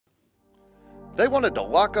They wanted to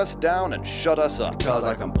lock us down and shut us up. Because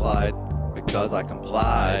I complied. Because I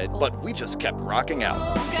complied. But we just kept rocking out.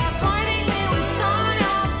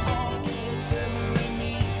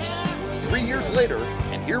 3 years later,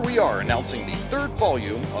 and here we are announcing the third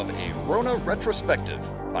volume of a Rona retrospective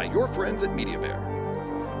by your friends at Media Bear.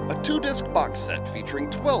 A 2-disc box set featuring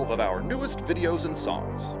 12 of our newest videos and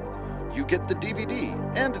songs. You get the DVD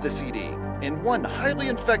and the CD in one highly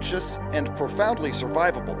infectious and profoundly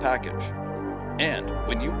survivable package. And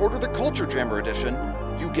when you order the Culture Jammer edition,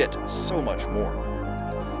 you get so much more.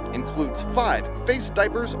 Includes 5 face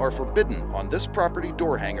diapers are forbidden on this property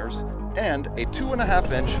door hangers and a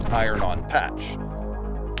 2.5-inch iron-on patch.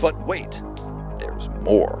 But wait, there's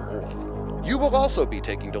more. You will also be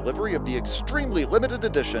taking delivery of the extremely limited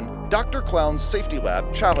edition Dr. Clown's Safety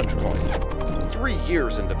Lab Challenge Coin, 3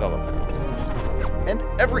 years in development. And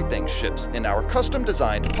everything ships in our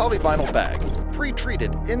custom-designed polyvinyl bag,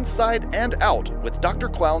 pre-treated inside and out with Dr.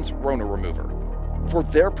 Clown's Rona Remover, for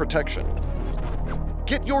their protection.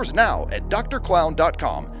 Get yours now at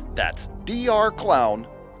drclown.com. That's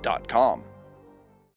drclown.com.